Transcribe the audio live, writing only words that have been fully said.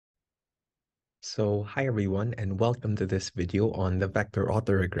So hi everyone and welcome to this video on the vector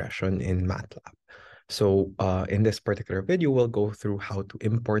autoregression in Matlab. So in this particular video, we'll go through how to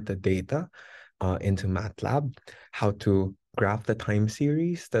import the data into Matlab, how to graph the time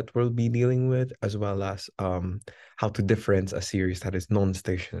series that we'll be dealing with, as well as how to difference a series that is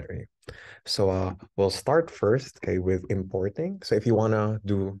non-stationary. So we'll start first, okay, with importing. So if you want to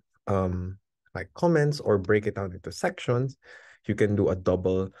do like comments or break it down into sections, you can do a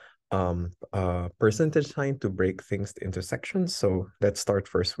double percentage sign to break things into sections. So let's start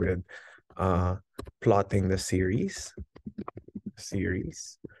first with plotting the series.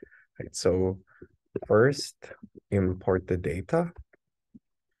 Right, so first, import the data.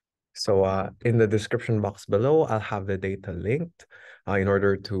 So in the description box below, I'll have the data linked in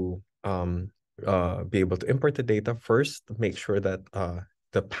order to be able to import the data. First, make sure that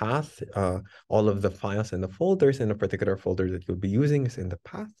the path, all of the files and the folders in a particular folder that you'll be using is in the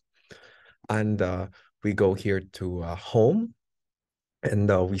path. And we go here to home, and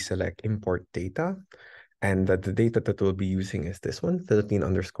we select import data. And the data that we'll be using is this one,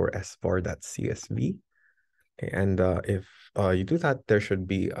 Philippine_SVAR.CSV. Okay, and if you do that, there should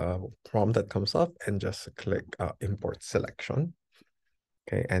be a prompt that comes up, and just click import selection.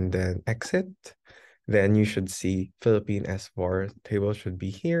 Okay, and then exit. Then you should see Philippine SVAR table should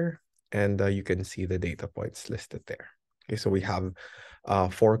be here, and you can see the data points listed there. Okay, so we have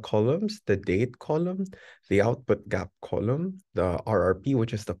 4 columns: the date column, the output gap column, the RRP,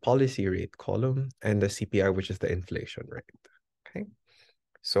 which is the policy rate column, and the CPI, which is the inflation rate. Okay,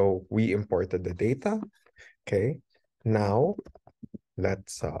 so we imported the data. Okay, now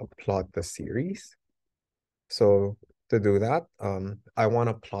let's plot the series. So to do that, I want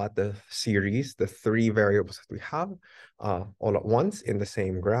to plot the series, the 3 variables that we have all at once in the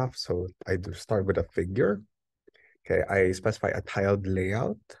same graph. So I do start with a figure. Okay, I specify a tiled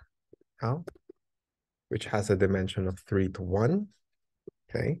layout, which has a dimension of 3 to 1.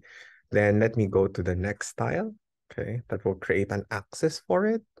 Okay, then let me go to the next tile. Okay, that will create an axis for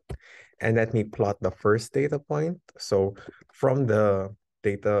it. And let me plot the first data point. So from the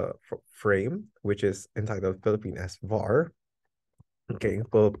data frame, which is entitled Philippine SVAR, okay,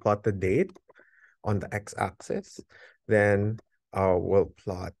 we'll plot the date on the x-axis. Then we'll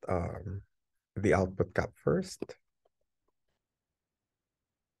plot the output gap first.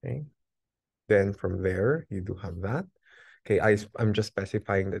 Okay. Then from there, you do have that. Okay, I'm just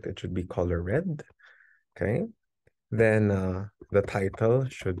specifying that it should be color red. Okay. Then the title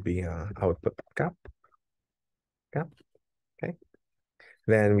should be output gap. Okay.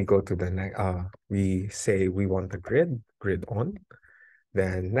 Then we go to the next, we say we want the grid on.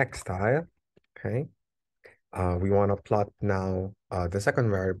 Then next tile, okay. We want to plot now the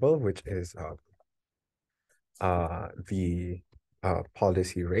second variable, which is the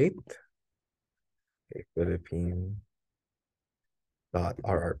policy rate, okay,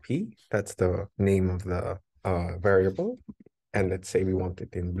 Philippine.RRP. That's the name of the variable. And let's say we want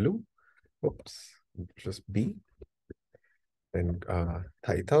it in blue. Oops, just B. Then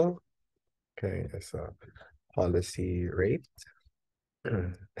title, okay, is a policy rate.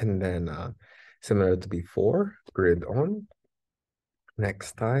 And then similar to before, grid on.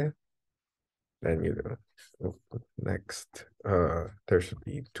 Next tile. Then you do next, there should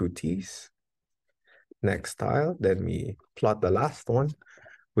be 2 T's. Next tile, then we plot the last one,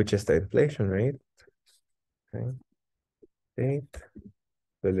 which is the inflation rate. Okay. Date,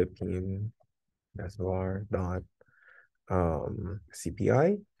 Philippine SVAR dot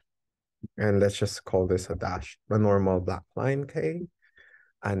CPI. And let's just call this a normal black line K.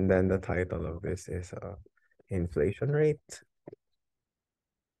 And then the title of this is inflation rate.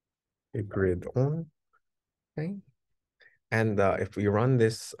 A grid on. Okay. And if we run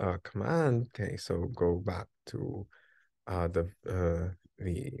this command, okay, so go back to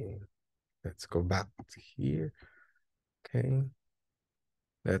let's go back to here. Okay.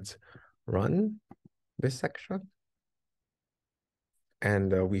 Let's run this section.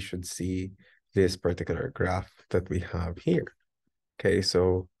 And we should see this particular graph that we have here. Okay,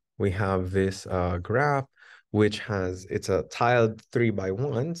 so we have this graph, which it's a tiled 3 by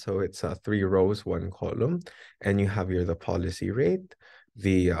 1. So it's 3 rows, 1 column. And you have here the policy rate,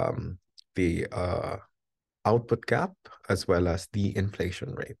 the output gap, as well as the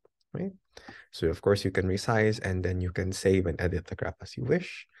inflation rate, right? So of course you can resize, and then you can save and edit the graph as you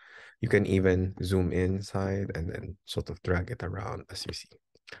wish. You can even zoom inside and then sort of drag it around as you see.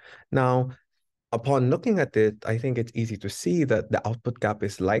 Now, upon looking at it, I think it's easy to see that the output gap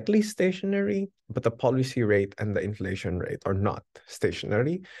is likely stationary, but the policy rate and the inflation rate are not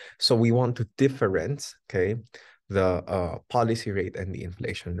stationary. So we want to difference, okay, the policy rate and the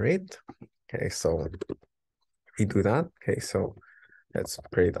inflation rate. Okay, so we do that. Okay, so let's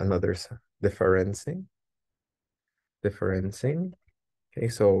create another differencing. Differencing. Okay,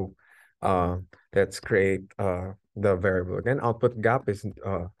 so uh, let's create the variable again. Output gap is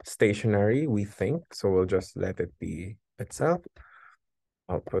stationary, we think, so we'll just let it be itself.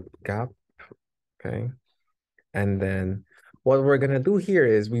 Output gap, okay. And then what we're gonna do here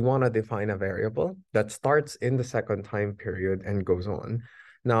is we wanna define a variable that starts in the second time period and goes on.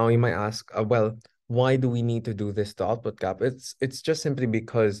 Now you might ask, well, why do we need to do this to output gap? It's just simply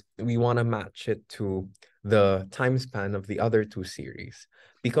because we wanna match it to the time span of the other two series.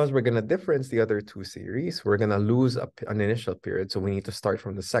 Because we're gonna difference the other two series, we're gonna lose an initial period. So we need to start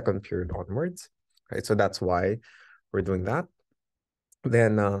from the second period onwards, right? So that's why we're doing that.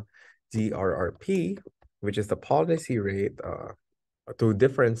 Then the RRP, which is the policy rate, to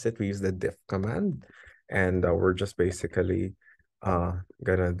difference it, we use the diff command. And we're just basically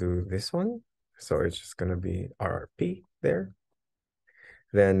gonna do this one. So it's just gonna be RRP there.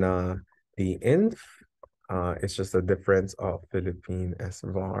 Then the inf, it's just a difference of Philippine S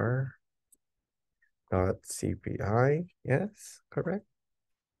VAR dot CPI. Yes, correct.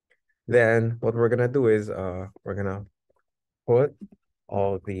 Then what we're gonna do is we're gonna put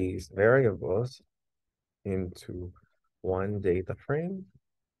all these variables into one data frame.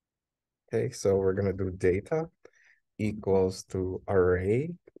 Okay, so we're gonna do data equals to array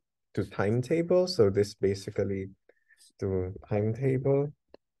to timetable. So this basically to timetable.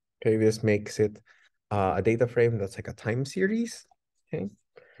 Okay, this makes it a data frame that's like a time series. Okay,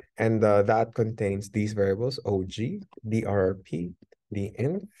 and that contains these variables: OG, the RRP, the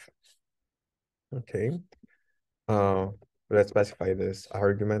inf. Okay, uh, let's specify this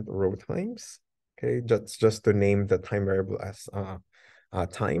argument row times. Okay, just to name the time variable as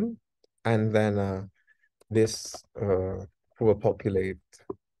time, and then this will populate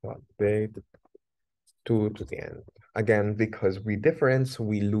date to the end. Again, because we difference,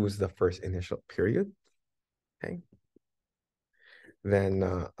 we lose the first initial period. Okay. Then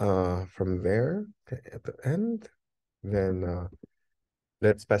from there, okay, at the end, then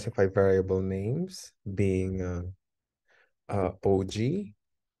let's specify variable names being OG,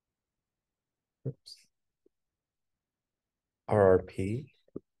 oops, RRP,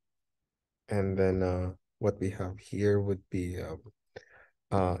 and then what we have here would be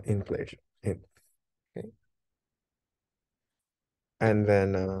inflation. Okay. And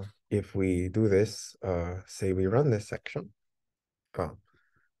then if we do this, say we run this section. Oh,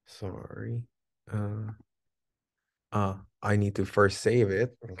 sorry. I need to first save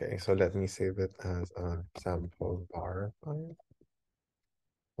it. Okay, so let me save it as a sample bar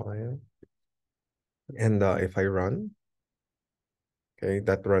file. And if I run, okay,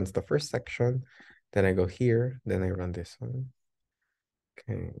 that runs the first section. Then I go here, then I run this one.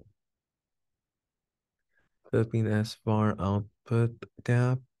 Okay. Philippine S bar output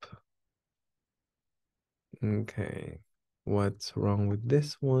gap. Okay. What's wrong with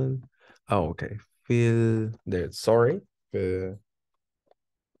this one? Oh, okay. Fill there. Sorry. It's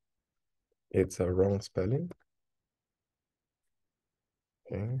a wrong spelling.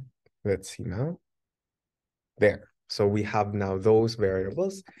 Okay. Let's see now. There. So we have now those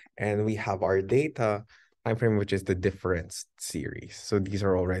variables and we have our data time frame, which is the difference series. So these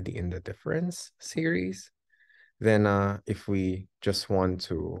are already in the difference series. Then if we just want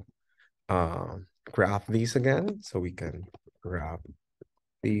to graph these again, so we can graph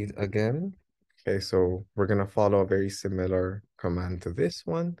these again. Okay, so we're gonna follow a very similar command to this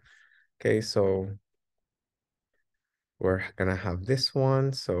one. Okay, so we're gonna have this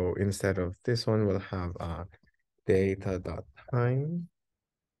one. So instead of this one, we'll have data.time.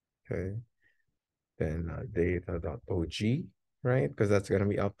 Okay, then data.og, right? Because that's gonna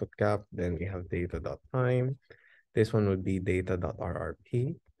be output gap. Then we have data.time. This one would be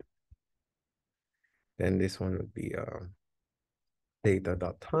data.rrp. Then this one would be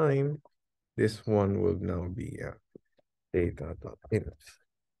data.time. This one will now be data.inf.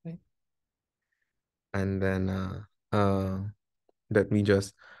 Okay. And then let me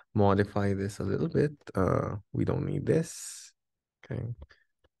just modify this a little bit. We don't need this. Okay.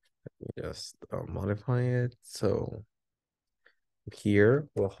 Just modify it. So here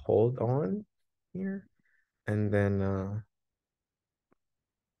we'll hold on here. And then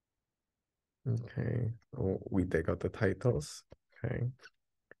okay, oh, we take out the titles. Okay.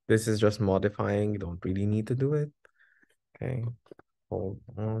 This is just modifying. You don't really need to do it. Okay. Hold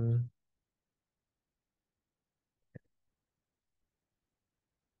on.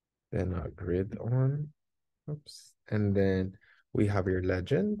 Then grid on. Oops. And then we have your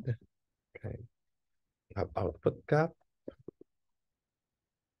legend. Okay. We have output gap.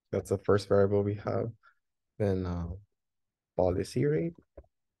 That's the first variable we have. Then policy rate.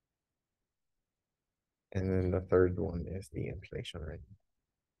 And then the third one is the inflation rate.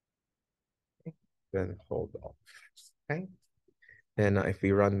 Okay. Then hold off. Okay. Then if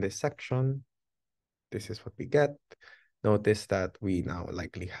we run this section, this is what we get. Notice that we now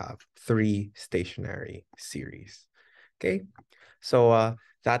likely have 3 stationary series. Okay. So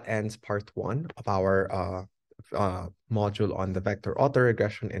that ends part 1 of our module on the vector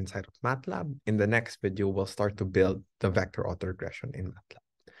autoregression inside of Matlab. In the next video, we'll start to build the vector autoregression in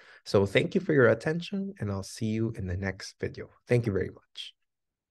Matlab. So thank you for your attention, and I'll see you in the next video. Thank you very much.